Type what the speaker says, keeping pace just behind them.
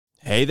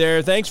Hey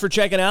there, thanks for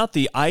checking out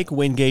the Ike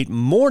Wingate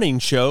Morning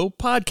Show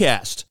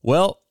podcast.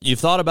 Well, you've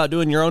thought about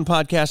doing your own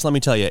podcast? Let me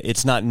tell you,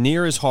 it's not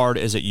near as hard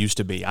as it used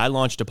to be. I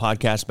launched a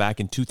podcast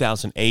back in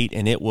 2008,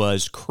 and it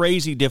was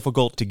crazy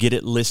difficult to get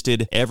it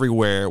listed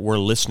everywhere where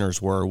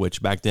listeners were,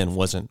 which back then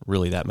wasn't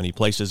really that many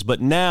places. But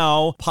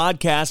now,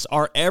 podcasts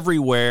are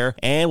everywhere,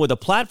 and with a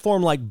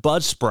platform like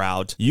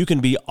Buzzsprout, you can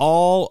be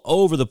all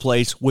over the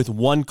place with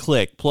one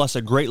click, plus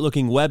a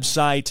great-looking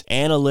website,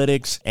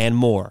 analytics, and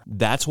more.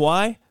 That's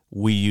why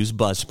we use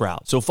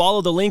Buzzsprout. So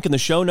follow the link in the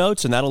show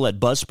notes, and that'll let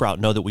Buzzsprout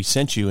know that we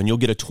sent you, and you'll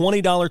get a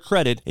 $20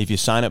 credit if you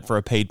sign up for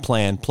a paid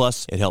plan.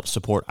 Plus, it helps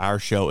support our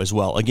show as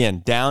well.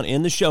 Again, down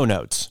in the show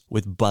notes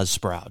with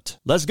Buzzsprout.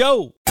 Let's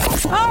go! All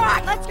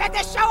right, let's get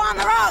this show on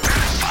the road!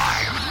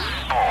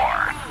 5,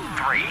 4,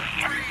 3,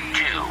 2,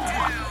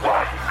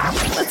 1.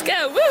 Let's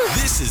go, woo!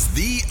 This is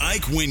the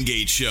Ike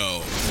Wingate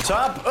Show.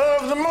 Top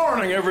of the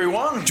morning,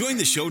 everyone. Join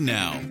the show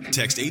now.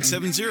 Text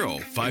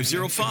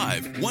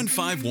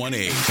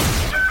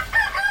 870-505-1518.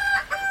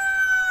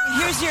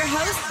 Here's your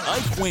host,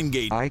 Ike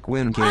Wingate. Ike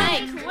Wingate.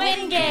 Ike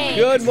Wingate.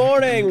 Good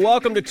morning.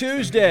 Welcome to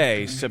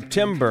Tuesday,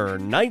 September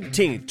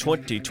 19th,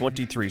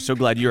 2023. So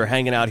glad you're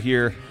hanging out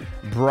here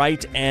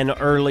bright and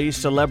early.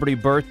 Celebrity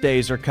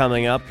birthdays are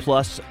coming up,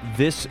 plus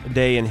this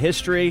day in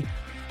history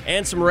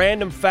and some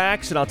random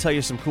facts, and I'll tell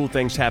you some cool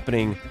things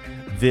happening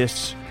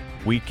this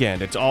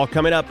weekend. It's all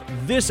coming up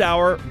this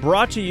hour,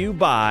 brought to you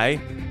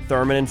by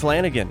Thurman and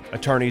Flanagan,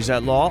 attorneys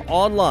at law,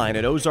 online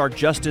at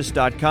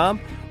ozarkjustice.com,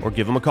 or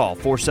give them a call,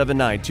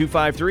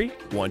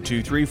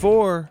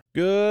 479-253-1234.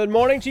 Good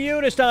morning to you.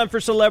 It's time for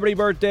celebrity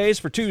birthdays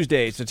for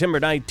Tuesday, September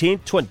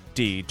 19th,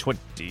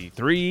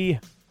 2023.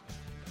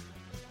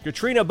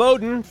 Katrina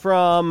Bowden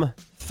from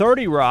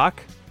 30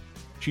 Rock.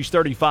 She's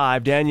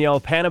 35. Danielle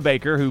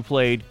Panabaker, who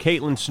played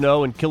Caitlin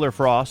Snow and Killer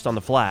Frost on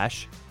The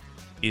Flash,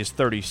 is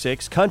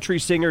 36. Country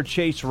singer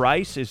Chase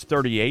Rice is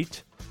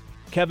 38.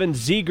 Kevin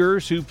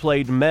Zegers, who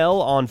played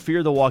Mel on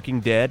Fear the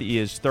Walking Dead,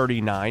 is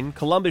 39.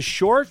 Columbus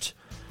Short,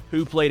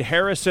 who played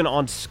Harrison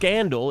on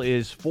Scandal,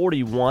 is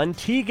 41.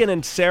 Tegan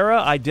and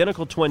Sarah,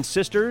 identical twin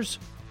sisters.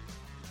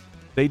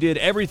 They did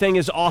Everything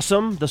is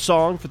Awesome, the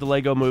song for the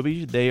Lego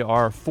Movie. They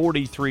are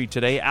 43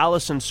 today.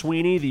 Allison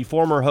Sweeney, the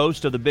former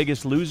host of The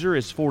Biggest Loser,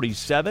 is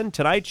 47.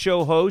 Tonight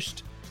Show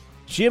host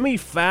Jimmy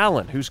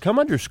Fallon, who's come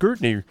under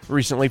scrutiny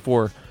recently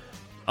for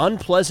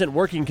unpleasant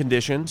working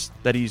conditions,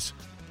 that he's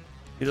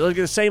look at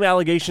the same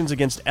allegations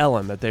against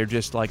Ellen, that they're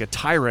just like a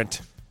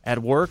tyrant at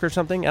work or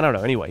something. I don't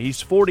know. Anyway,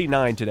 he's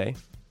 49 today.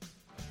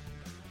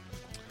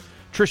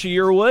 Trisha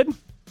Yearwood,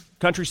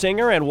 country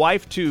singer and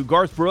wife to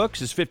Garth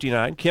Brooks, is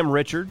 59. Kim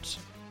Richards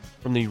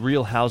from the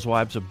Real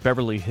Housewives of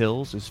Beverly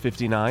Hills is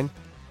 59.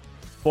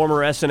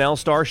 Former SNL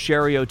star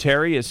Sherry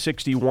O'Terry is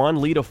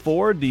 61. Lita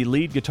Ford, the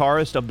lead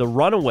guitarist of The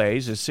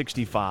Runaways, is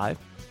 65.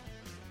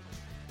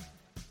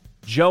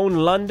 Joan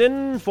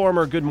London,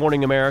 former Good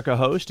Morning America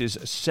host, is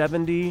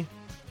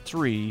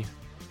 73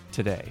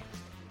 today.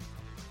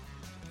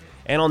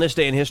 And on this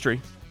day in history,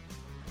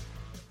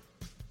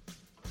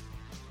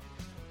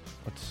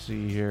 let's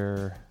see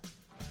here.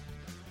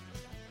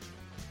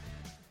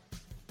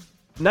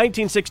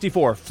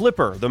 1964,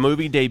 Flipper, the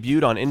movie,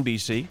 debuted on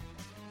NBC.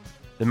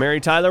 The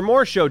Mary Tyler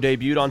Moore Show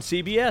debuted on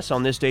CBS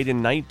on this date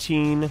in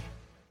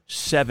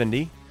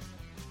 1970.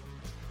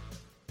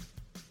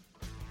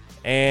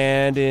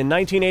 And in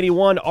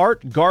 1981,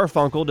 Art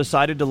Garfunkel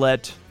decided to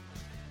let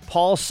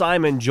Paul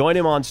Simon join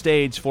him on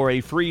stage for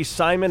a free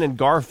Simon and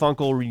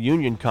Garfunkel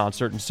reunion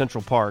concert in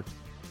Central Park.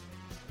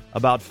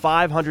 About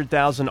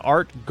 500,000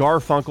 Art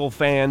Garfunkel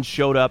fans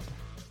showed up,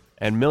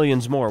 and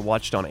millions more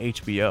watched on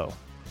HBO.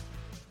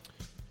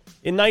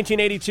 In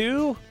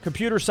 1982,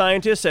 computer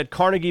scientists at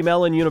Carnegie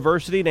Mellon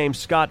University named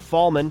Scott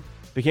Fahlman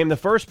became the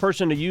first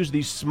person to use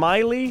the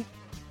smiley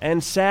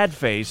and sad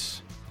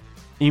face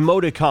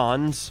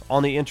emoticons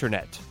on the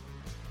internet.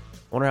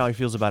 Wonder how he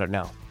feels about it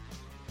now.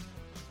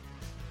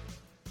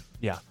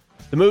 Yeah.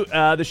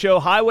 The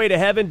show Highway to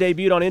Heaven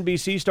debuted on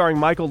NBC starring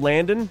Michael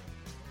Landon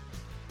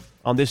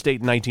on this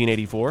date in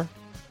 1984.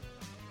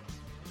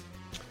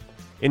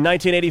 In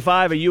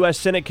 1985, a U.S.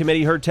 Senate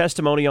committee heard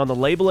testimony on the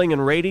labeling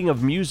and rating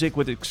of music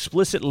with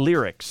explicit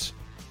lyrics.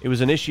 It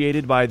was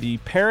initiated by the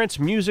Parents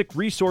Music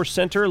Resource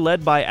Center,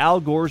 led by Al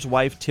Gore's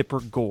wife, Tipper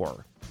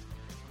Gore.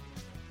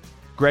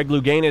 Greg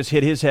Louganis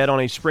hit his head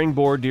on a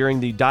springboard during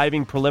the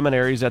diving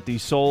preliminaries at the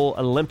Seoul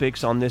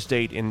Olympics on this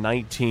date in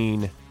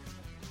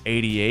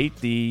 1988.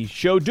 The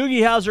show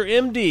Doogie Howser,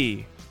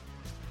 M.D.,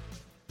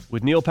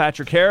 with Neil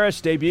Patrick Harris,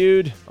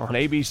 debuted on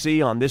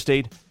ABC on this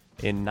date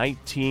in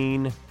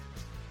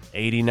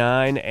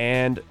 1989.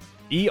 And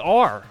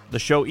ER, the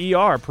show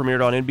ER,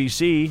 premiered on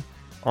NBC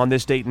on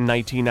this date in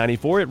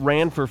 1994. It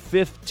ran for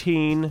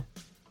 15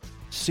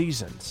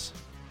 seasons.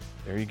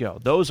 There you go.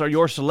 Those are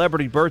your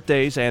celebrity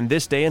birthdays and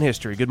this day in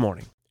history. Good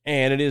morning.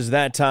 And it is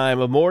that time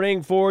of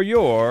morning for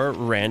your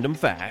random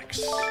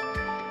facts.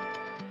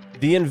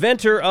 The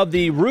inventor of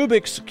the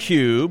Rubik's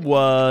Cube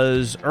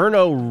was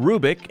Erno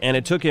Rubik, and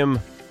it took him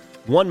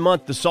 1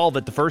 month to solve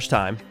it the first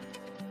time.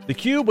 The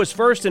cube was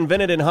first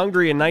invented in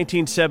Hungary in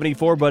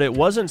 1974, but it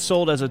wasn't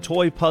sold as a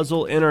toy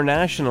puzzle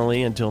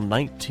internationally until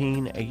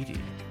 1980.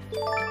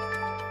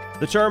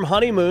 The term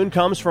honeymoon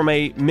comes from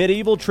a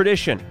medieval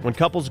tradition. When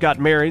couples got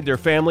married, their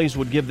families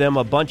would give them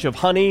a bunch of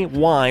honey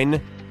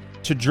wine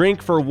to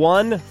drink for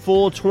one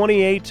full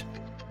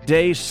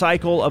 28-day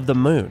cycle of the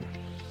moon.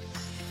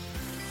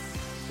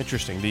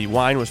 Interesting. The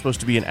wine was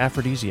supposed to be an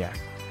aphrodisiac.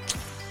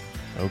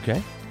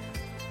 Okay.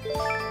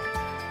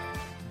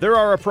 There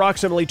are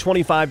approximately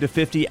 25 to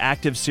 50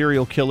 active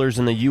serial killers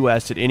in the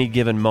U.S. at any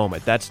given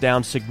moment. That's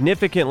down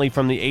significantly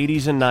from the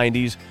 80s and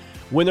 90s,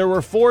 when there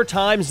were 4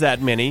 times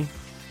that many.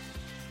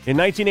 In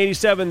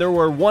 1987, there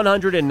were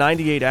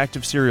 198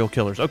 active serial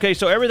killers. Okay,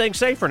 so everything's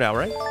safe for now,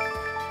 right?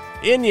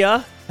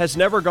 Enya has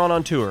never gone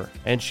on tour,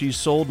 and she's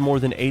sold more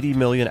than 80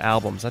 million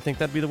albums. I think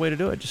that'd be the way to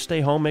do it. Just stay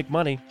home, make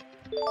money.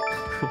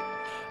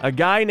 A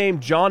guy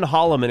named John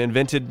Holloman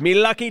invented Me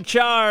Lucky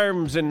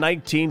Charms in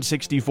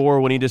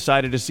 1964 when he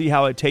decided to see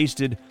how it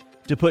tasted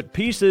to put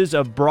pieces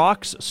of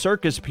Brock's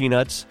Circus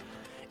peanuts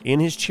in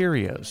his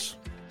Cheerios.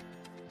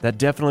 That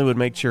definitely would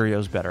make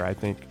Cheerios better, I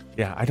think.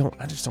 Yeah,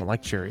 I just don't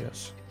like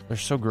Cheerios. They're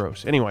so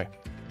gross. Anyway,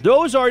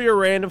 those are your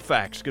random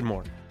facts. Good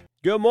morning.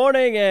 Good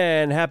morning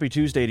and happy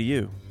Tuesday to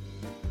you.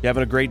 You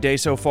having a great day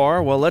so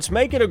far? Well, let's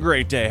make it a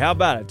great day. How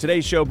about it?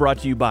 Today's show brought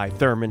to you by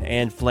Thurman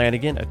and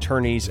Flanagan,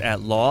 attorneys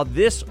at law.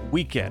 This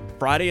weekend,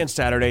 Friday and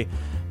Saturday,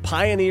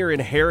 Pioneer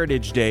and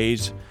Heritage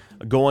Days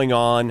going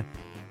on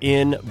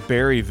in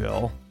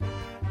Berryville.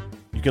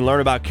 You can learn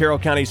about Carroll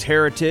County's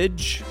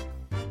heritage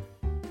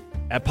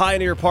at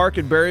Pioneer Park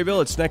in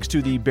Berryville. It's next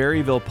to the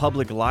Berryville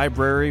Public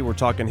Library. We're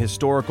talking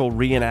historical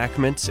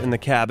reenactments in the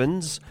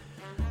cabins.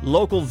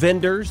 Local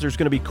vendors. There's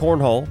going to be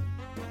cornhole.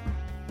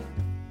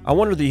 I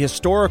wonder the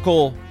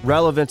historical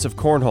relevance of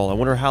cornhole. I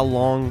wonder how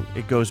long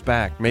it goes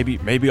back.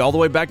 Maybe all the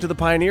way back to the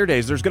Pioneer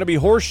days. There's going to be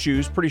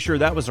horseshoes. Pretty sure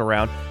that was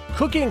around.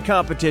 Cooking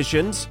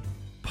competitions,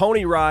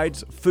 pony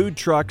rides, food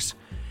trucks,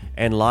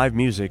 and live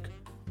music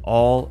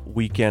all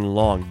weekend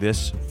long.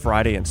 This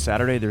Friday and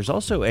Saturday. There's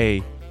also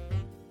a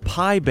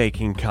pie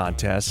baking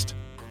contest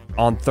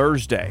on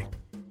Thursday,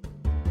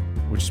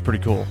 which is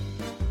pretty cool.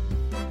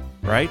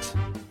 Right?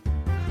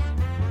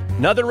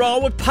 Nothing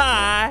wrong with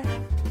pie.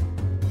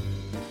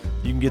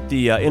 You can get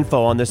the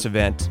info on this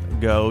event.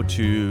 Go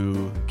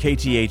to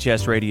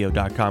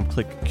kthsradio.com,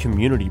 click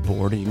Community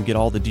Board, and you can get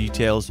all the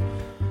details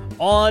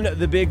on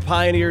the big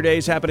Pioneer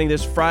Days happening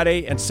this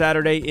Friday and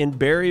Saturday in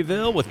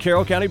Berryville with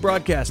Carroll County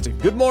Broadcasting.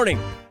 Good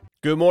morning.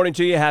 Good morning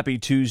to you. Happy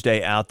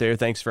Tuesday out there.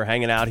 Thanks for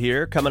hanging out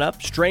here. Coming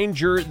up,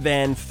 Stranger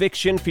Than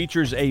Fiction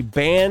features a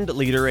band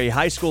leader, a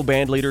high school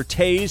band leader,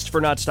 tased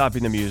for not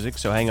stopping the music,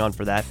 so hang on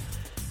for that.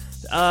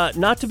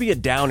 Not to be a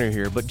downer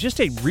here, but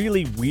just a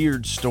really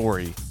weird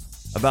story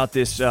about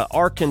this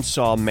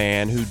Arkansas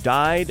man who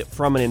died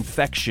from an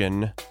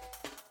infection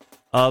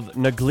of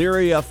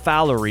Naegleria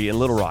fowleri in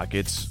Little Rock.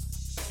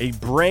 It's a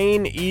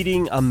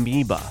brain-eating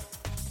amoeba.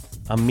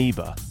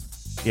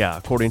 Yeah,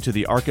 according to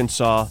the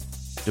Arkansas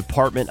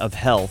Department of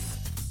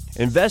Health.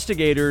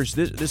 Investigators,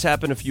 this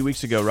happened a few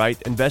weeks ago,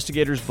 right?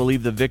 Investigators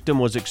believe the victim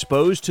was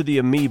exposed to the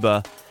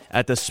amoeba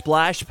at the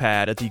splash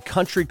pad at the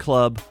Country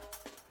Club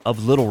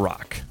of Little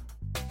Rock.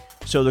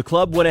 So the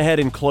club went ahead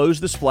and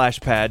closed the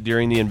splash pad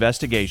during the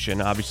investigation.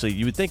 Obviously,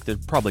 you would think they're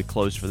probably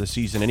closed for the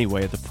season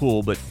anyway at the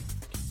pool, but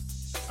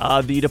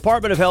the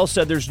Department of Health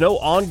said there's no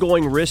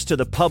ongoing risk to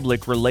the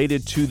public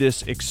related to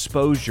this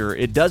exposure.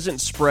 It doesn't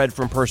spread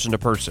from person to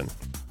person,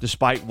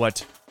 despite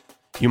what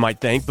you might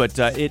think, but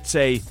it's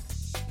a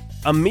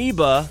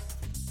amoeba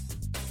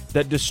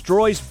that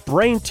destroys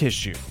brain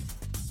tissue,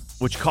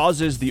 which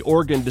causes the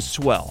organ to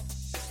swell.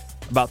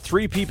 About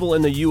 3 people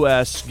in the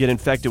U.S. get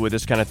infected with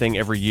this kind of thing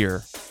every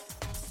year,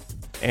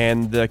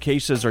 and the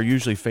cases are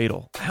usually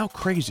fatal. How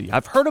crazy.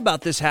 I've heard about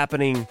this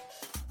happening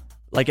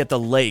like at the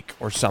lake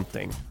or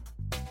something.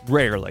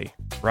 Rarely,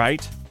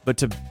 right? But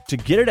to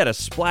get it at a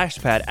splash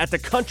pad at the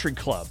country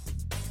club.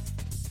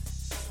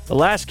 The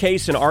last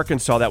case in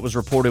Arkansas that was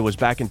reported was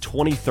back in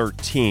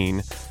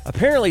 2013.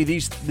 Apparently,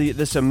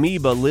 this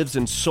amoeba lives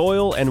in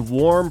soil and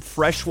warm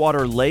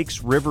freshwater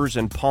lakes, rivers,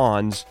 and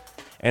ponds,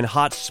 and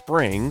hot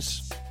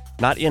springs.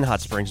 Not in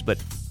hot springs, but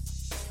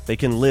they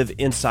can live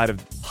inside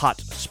of hot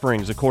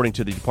springs, according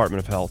to the Department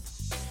of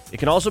Health. It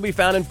can also be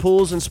found in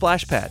pools and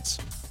splash pads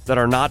that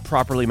are not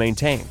properly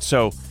maintained.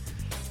 So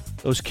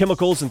those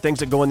chemicals and things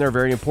that go in there are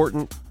very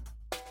important.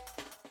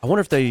 I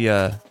wonder if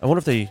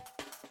they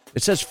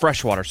it says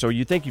freshwater, so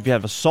you think if you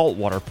have a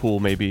saltwater pool,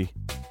 maybe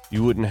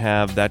you wouldn't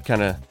have that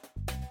kind of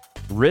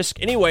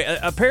risk. Anyway,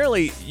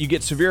 apparently you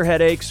get severe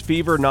headaches,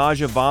 fever,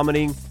 nausea,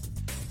 vomiting,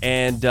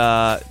 and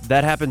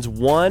that happens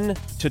 1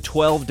 to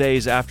 12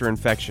 days after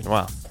infection.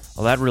 Wow.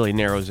 Well, that really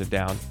narrows it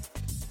down.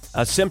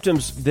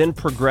 Symptoms then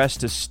progress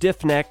to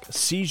stiff neck,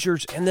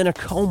 seizures, and then a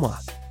coma.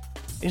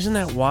 Isn't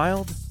that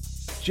wild?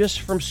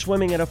 Just from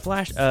swimming at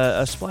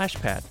a splash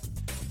pad.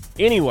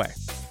 Anyway,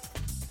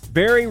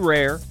 very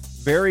rare,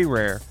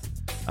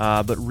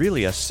 but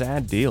really a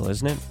sad deal,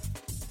 isn't it?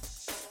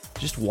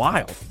 Just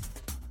wild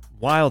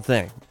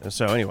thing.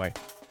 So anyway,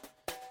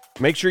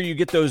 make sure you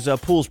get those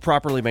pools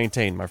properly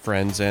maintained, my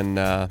friends, and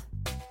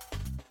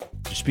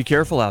just be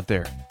careful out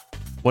there.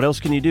 What else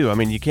can you do? I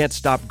mean, you can't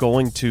stop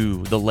going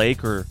to the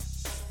lake or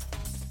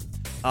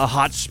a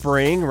hot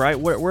spring, right?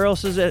 Where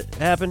else does it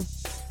happen?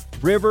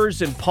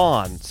 Rivers and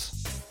ponds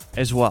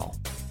as well.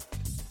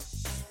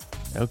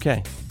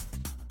 Okay.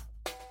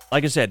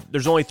 Like I said,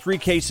 there's only 3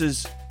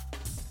 cases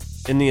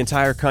in the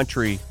entire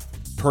country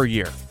per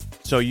year.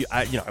 So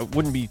I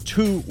wouldn't be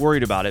too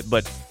worried about it,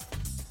 but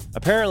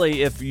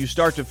apparently if you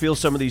start to feel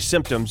some of these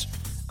symptoms,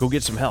 go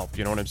get some help,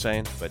 you know what I'm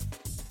saying? But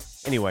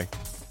anyway,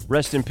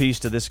 rest in peace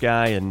to this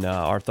guy, and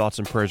our thoughts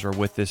and prayers are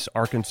with this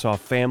Arkansas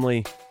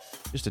family.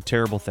 Just a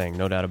terrible thing,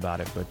 no doubt about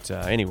it. But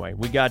anyway,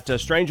 we got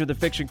Stranger Than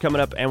Fiction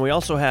coming up, and we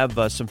also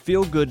have some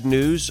feel-good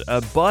news.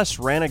 A bus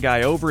ran a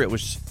guy over. He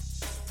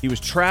was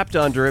trapped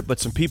under it, but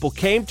some people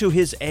came to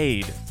his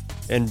aid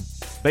and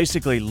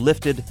basically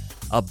lifted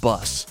a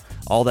bus.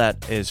 All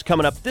that is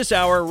coming up this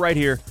hour right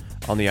here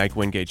on the Ike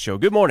Wingate Show.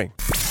 Good morning.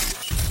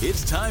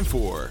 It's time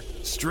for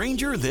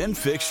Stranger Than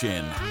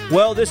Fiction.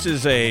 Well, this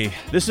is a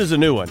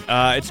new one.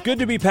 It's good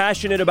to be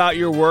passionate about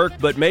your work,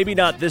 but maybe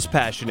not this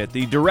passionate.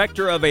 The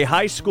director of a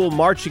high school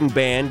marching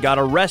band got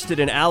arrested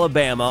in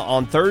Alabama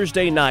on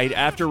Thursday night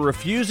after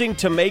refusing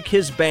to make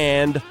his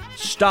band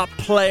stop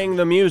playing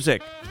the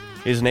music.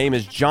 His name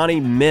is Johnny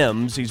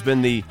Mims. He's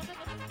been the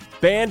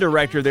band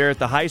director there at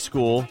the high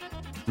school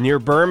near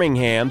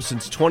Birmingham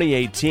since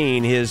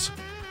 2018. His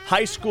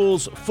high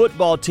school's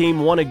football team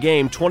won a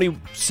game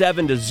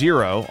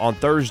 27-0 on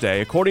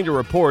Thursday. According to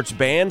reports,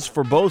 bands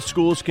for both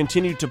schools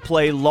continued to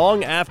play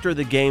long after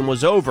the game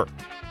was over.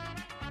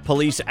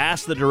 Police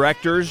asked the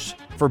directors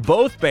for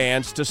both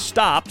bands to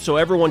stop so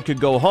everyone could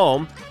go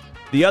home.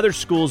 The other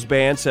school's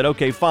band said,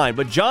 okay, fine.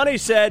 But Johnny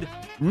said,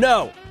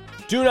 no,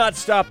 do not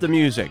stop the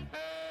music.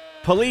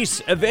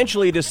 Police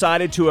eventually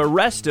decided to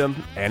arrest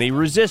him, and he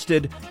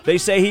resisted. They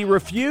say he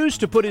refused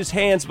to put his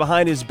hands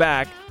behind his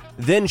back,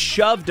 then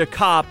shoved a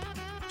cop,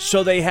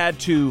 so they had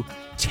to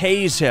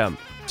tase him.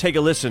 Take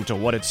a listen to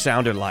what it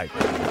sounded like.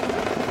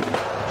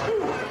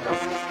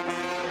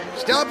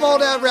 Stop all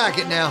that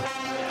racket now.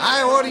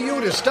 I order you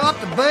to stop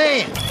the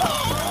band.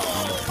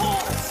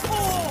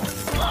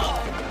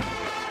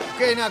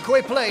 Okay, now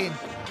quit playing.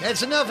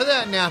 That's enough of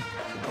that now.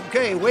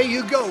 Okay, away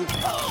you go.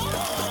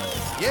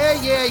 Yeah.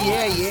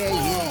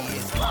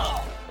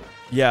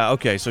 Yeah,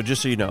 okay, so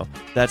just so you know,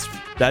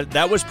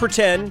 that was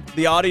pretend.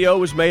 The audio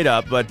was made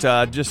up, but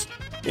just,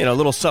 a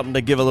little something to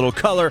give a little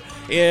color.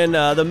 In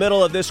the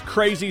middle of this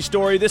crazy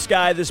story, this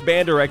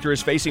band director,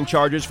 is facing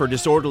charges for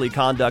disorderly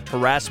conduct,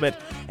 harassment,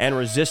 and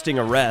resisting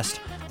arrest.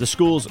 The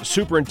school's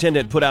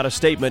superintendent put out a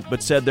statement,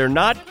 but said they're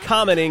not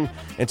commenting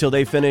until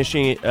they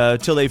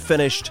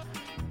finished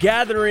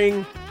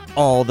gathering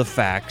all the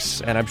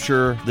facts. And I'm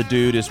sure the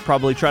dude is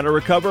probably trying to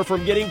recover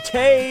from getting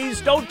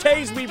tased. Don't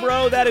tase me,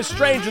 bro. That is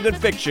Stranger Than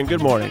Fiction.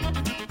 Good morning.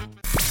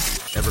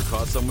 Ever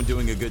caught someone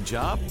doing a good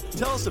job?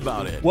 Tell us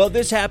about it. Well,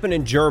 this happened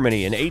in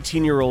Germany. An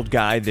 18-year-old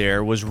guy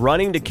there was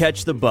running to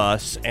catch the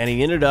bus, and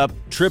he ended up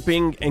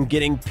tripping and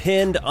getting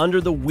pinned under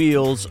the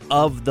wheels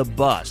of the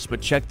bus.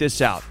 But check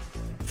this out.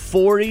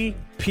 40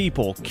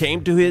 people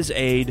came to his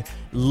aid,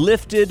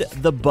 lifted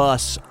the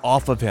bus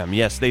off of him.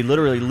 Yes, they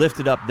literally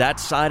lifted up that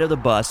side of the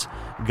bus,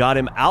 got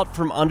him out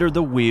from under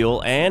the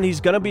wheel, and he's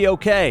going to be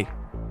okay.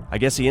 I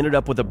guess he ended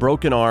up with a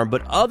broken arm,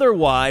 but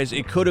otherwise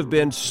it could have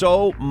been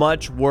so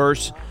much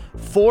worse.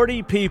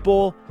 40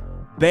 people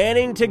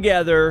banding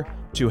together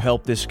to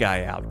help this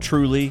guy out.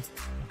 Truly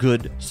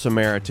good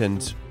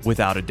Samaritans,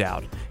 without a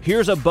doubt.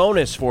 Here's a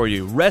bonus for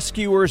you.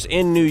 Rescuers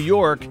in New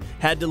York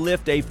had to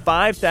lift a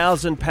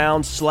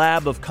 5,000-pound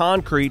slab of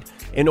concrete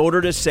in order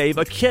to save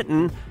a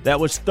kitten that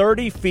was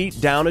 30 feet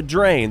down a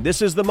drain.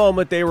 This is the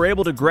moment they were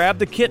able to grab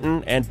the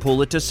kitten and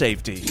pull it to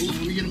safety.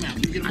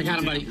 I got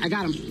him, buddy. I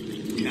got him.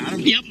 You got him?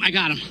 Yep, I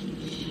got him.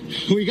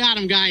 We got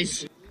him,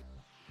 guys.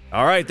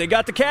 All right, they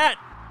got the cat.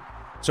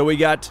 So we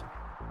got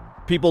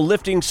people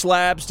lifting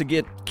slabs to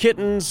get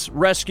kittens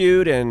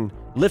rescued and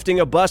lifting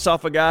a bus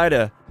off a guy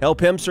to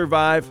help him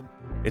survive.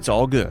 It's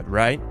all good,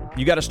 right?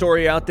 You got a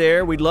story out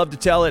there, we'd love to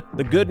tell it.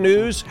 The good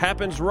news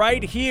happens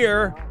right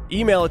here.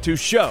 Email it to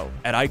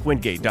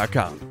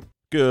show@ikewingate.com.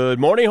 Good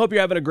morning. Hope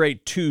you're having a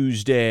great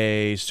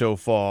Tuesday so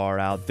far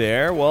out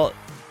there. Well,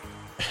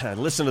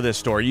 listen to this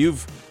story.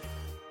 You've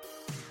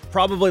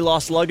probably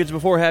lost luggage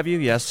before, have you?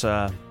 Yes,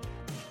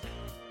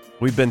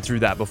 we've been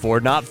through that before.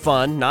 Not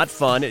fun.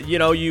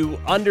 You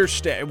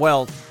understand.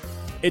 Well,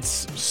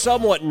 it's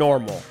somewhat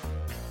normal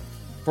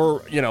for,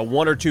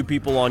 one or two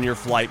people on your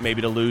flight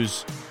maybe to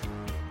lose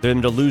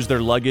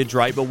their luggage,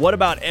 right? But what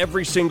about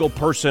every single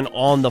person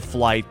on the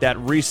flight? That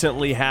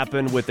recently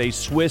happened with a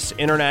Swiss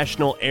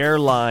International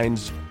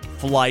Airlines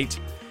flight.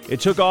 It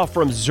took off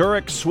from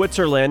Zurich,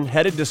 Switzerland,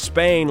 headed to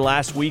Spain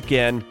last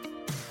weekend,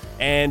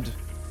 and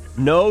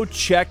no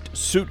checked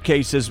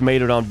suitcases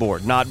made it on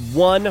board. Not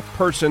one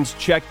person's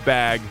checked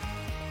bag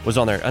was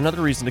on there.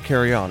 Another reason to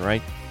carry on,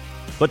 right?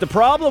 But the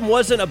problem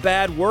wasn't a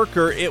bad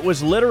worker. It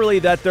was literally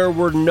that there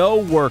were no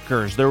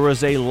workers. There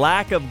was a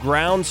lack of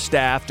ground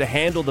staff to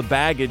handle the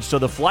baggage, so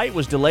the flight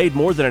was delayed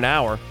more than an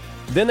hour.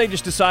 Then they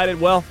just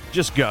decided, well,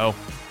 just go.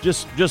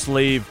 Just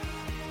leave.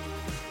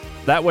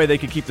 That way they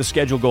could keep the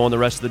schedule going the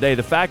rest of the day.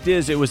 The fact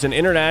is, it was an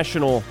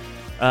intentional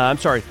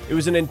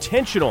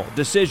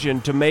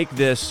decision to make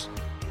this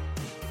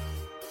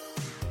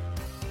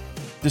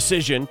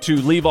decision to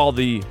leave all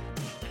the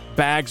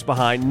bags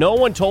behind. No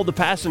one told the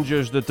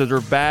passengers that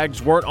their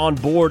bags weren't on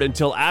board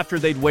until after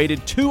they'd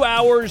waited 2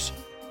 hours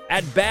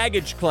at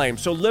baggage claim.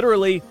 So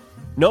literally,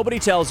 nobody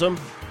tells them.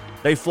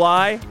 They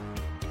fly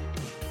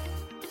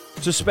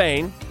to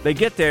Spain. They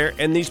get there,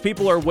 and these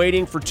people are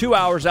waiting for 2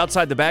 hours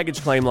outside the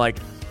baggage claim like,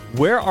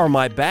 where are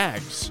my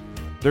bags?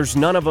 There's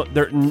none of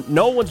them.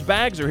 No one's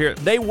bags are here.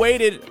 They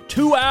waited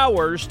 2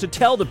 hours to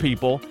tell the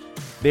people.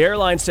 The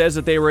airline says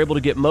that they were able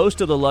to get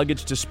most of the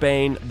luggage to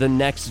Spain the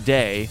next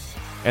day,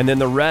 and then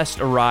the rest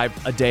arrived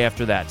a day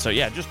after that. So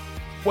yeah, just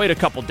wait a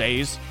couple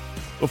days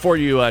before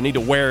you need to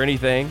wear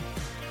anything.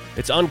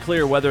 It's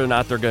unclear whether or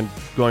not they're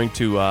going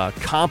to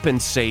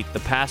compensate the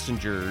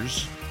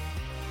passengers.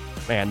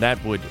 Man,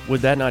 that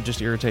would that not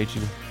just irritate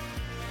you?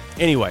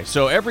 Anyway,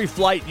 so every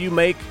flight you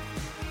make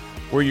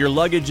where your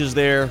luggage is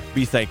there,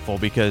 be thankful,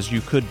 because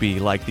you could be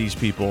like these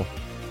people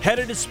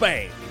headed to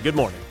Spain. Good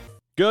morning.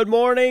 Good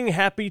morning.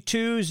 Happy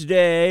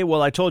Tuesday.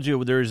 Well, I told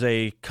you there's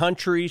a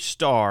country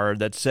star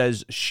that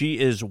says she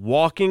is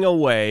walking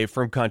away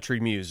from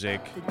country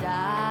music.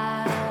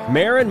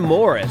 Maren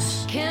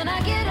Morris. Can I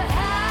get a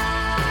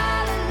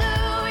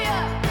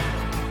hallelujah?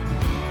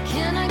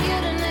 Can I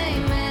get an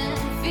amen?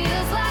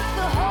 Feels like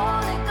the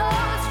Holy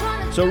Ghost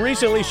running. So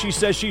recently she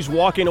says she's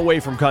walking away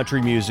from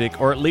country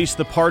music, or at least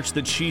the parts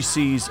that she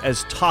sees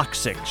as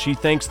toxic. She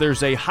thinks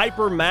there's a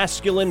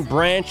hyper-masculine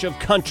branch of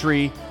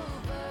country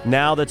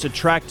now that's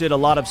attracted a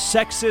lot of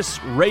sexists,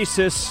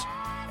 racists,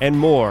 and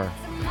more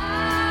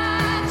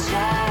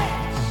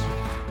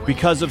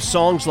because of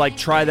songs like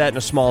Try That in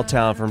a Small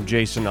Town from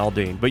Jason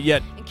Aldean. But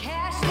yet,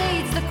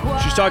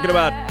 she's talking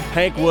about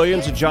Hank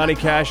Williams and Johnny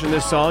Cash in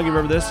this song. You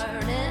remember this?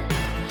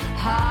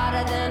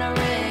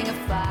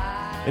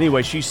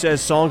 Anyway, she says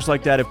songs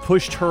like that have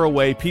pushed her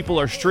away. People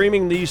are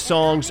streaming these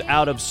songs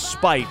out of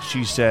spite,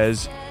 she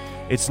says.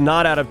 It's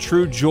not out of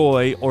true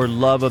joy or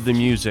love of the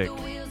music.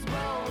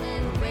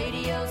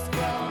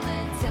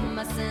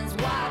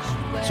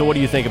 So what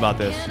do you think about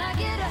this?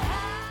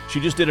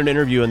 She just did an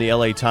interview in the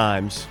LA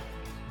Times.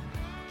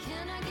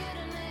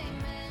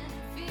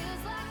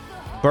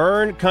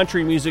 Burn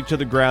country music to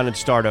the ground and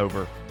start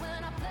over.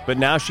 But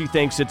now she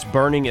thinks it's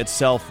burning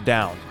itself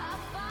down.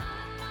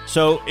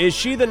 So is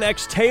she the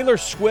next Taylor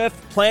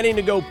Swift, planning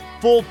to go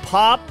full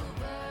pop?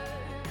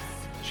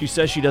 She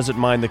says she doesn't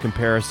mind the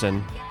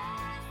comparison.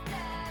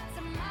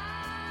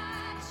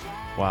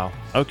 Wow.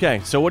 Okay,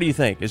 so what do you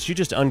think? Is she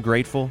just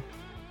ungrateful?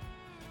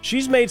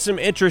 She's made some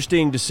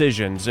interesting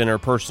decisions in her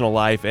personal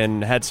life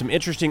and had some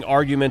interesting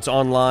arguments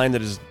online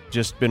that has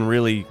just been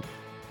really,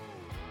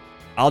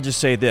 I'll just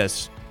say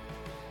this,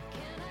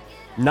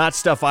 not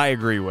stuff I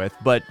agree with,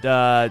 but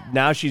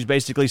now she's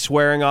basically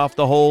swearing off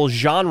the whole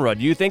genre.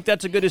 Do you think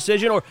that's a good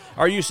decision, or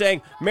are you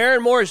saying,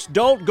 Maren Morris,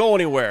 don't go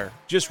anywhere,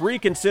 just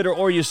reconsider,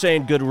 or are you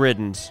saying good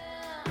riddance?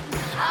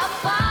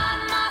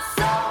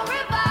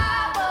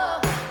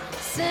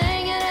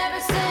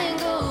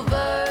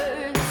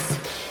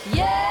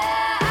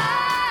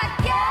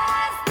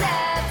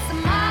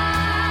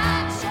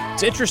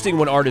 It's interesting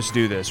when artists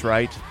do this,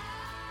 right?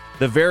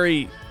 The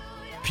very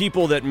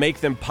people that make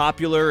them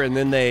popular, and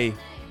then they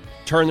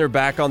turn their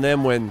back on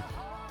them when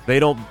they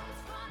don't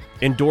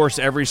endorse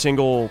every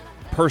single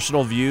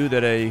personal view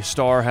that a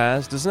star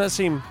has. Doesn't that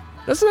seem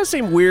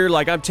weird?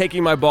 Like I'm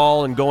taking my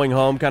ball and going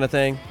home kind of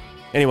thing?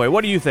 Anyway,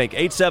 what do you think?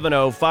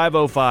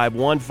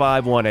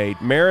 870-505-1518.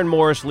 Maren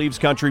Morris leaves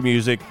country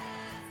music.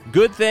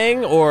 Good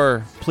thing,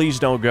 or please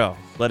don't go?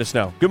 Let us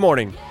know. Good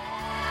morning.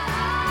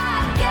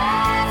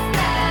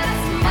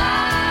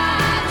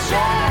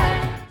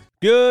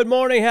 Good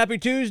morning. Happy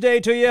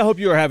Tuesday to you. Hope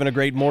you are having a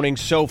great morning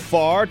so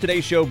far.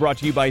 Today's show brought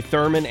to you by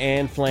Thurman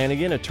and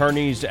Flanagan,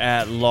 attorneys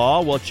at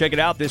law. Well, check it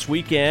out this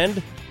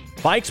weekend.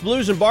 Bikes,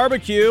 Blues, and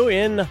Barbecue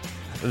in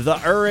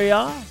the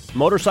area.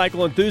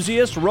 Motorcycle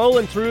enthusiasts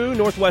rolling through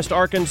Northwest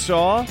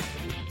Arkansas.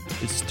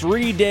 It's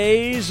 3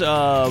 days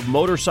of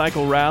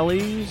motorcycle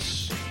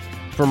rallies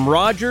from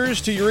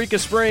Rogers to Eureka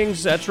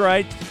Springs. That's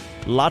right.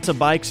 Lots of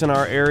bikes in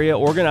our area.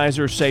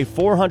 Organizers say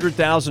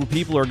 400,000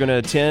 people are going to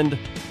attend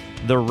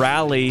the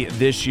rally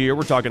this year.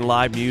 We're talking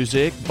live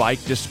music,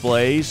 bike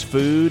displays,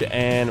 food,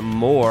 and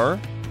more.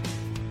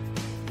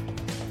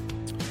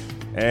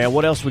 And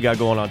what else we got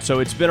going on? So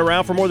it's been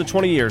around for more than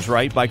 20 years,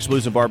 right? Bikes,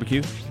 Blues, and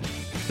Barbecue.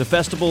 The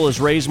festival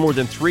has raised more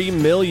than $3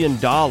 million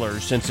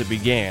since it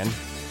began.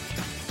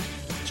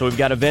 So we've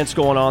got events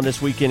going on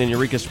this weekend in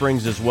Eureka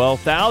Springs as well.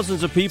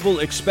 Thousands of people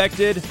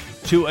expected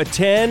to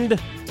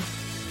attend.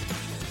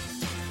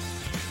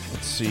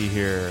 Let's see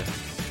here.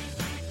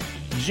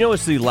 Did you know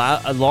it's the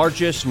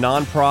largest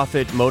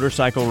nonprofit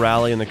motorcycle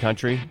rally in the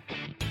country?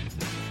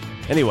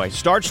 Anyway,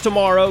 starts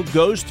tomorrow,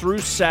 goes through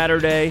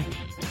Saturday,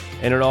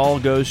 and it all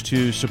goes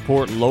to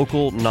support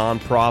local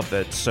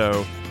nonprofits.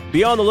 So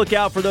be on the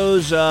lookout for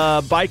those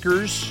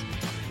bikers,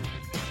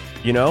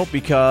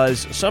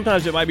 because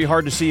sometimes it might be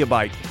hard to see a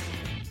bike.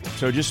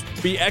 So just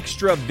be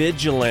extra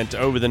vigilant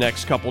over the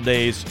next couple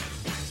days,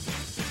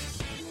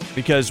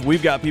 because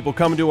we've got people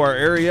coming to our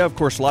area. Of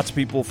course, lots of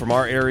people from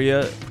our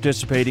area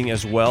participating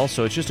as well.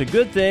 So it's just a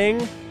good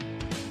thing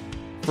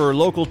for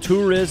local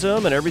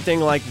tourism and everything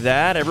like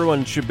that.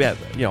 Everyone should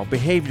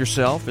behave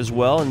yourself as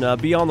well,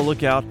 and be on the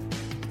lookout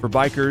for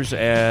bikers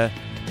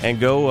and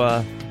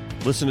go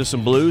listen to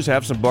some blues,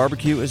 have some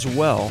barbecue as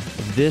well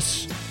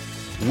this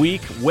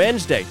week,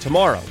 Wednesday,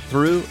 tomorrow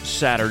through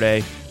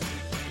Saturday.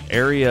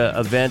 Area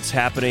events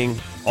happening,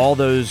 all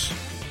those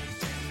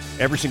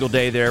every single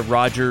day there.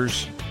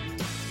 Rogers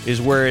is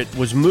where it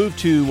was moved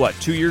to,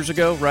 2 years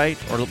ago, right?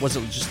 Or was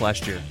it just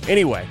last year?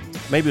 Anyway,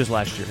 maybe it was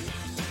last year.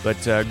 But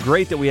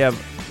great that we have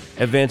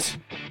events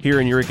here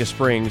in Eureka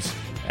Springs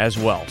as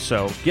well.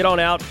 So get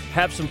on out,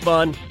 have some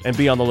fun, and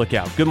be on the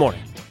lookout. Good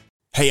morning.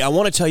 Hey, I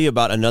want to tell you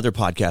about another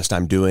podcast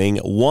I'm doing,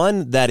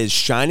 one that is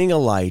shining a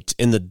light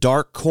in the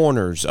dark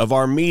corners of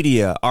our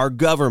media, our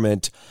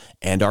government,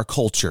 and our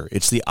culture.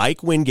 It's the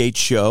Ike Wingate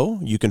Show.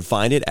 You can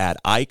find it at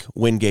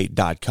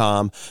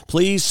IkeWingate.com.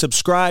 Please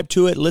subscribe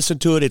to it, listen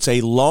to it. It's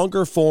a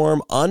longer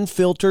form,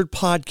 unfiltered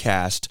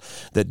podcast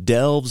that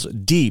delves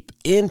deep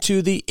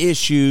into the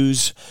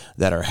issues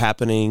that are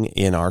happening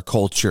in our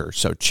culture.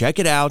 So check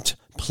it out,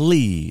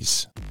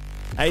 please.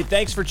 Hey,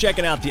 thanks for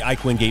checking out the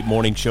Ike Wingate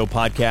Morning Show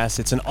podcast.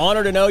 It's an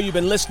honor to know you've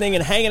been listening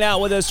and hanging out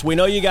with us. We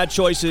know you got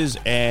choices,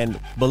 and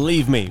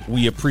believe me,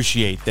 we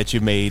appreciate that you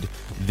made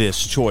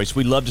this choice.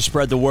 We'd love to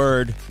spread the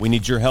word. We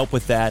need your help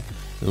with that.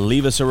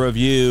 Leave us a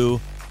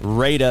review,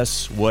 rate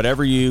us,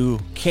 whatever you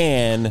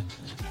can,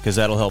 because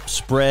that'll help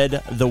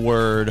spread the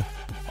word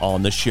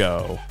on the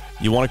show.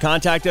 You want to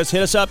contact us,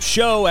 hit us up,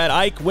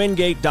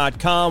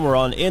 show@IkeWingate.com. We're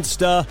on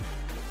Insta.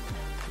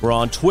 We're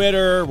on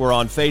Twitter, we're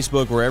on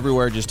Facebook, we're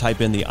everywhere. Just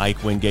type in the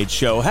Ike Wingate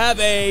Show. Have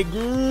a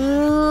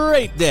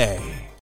great day.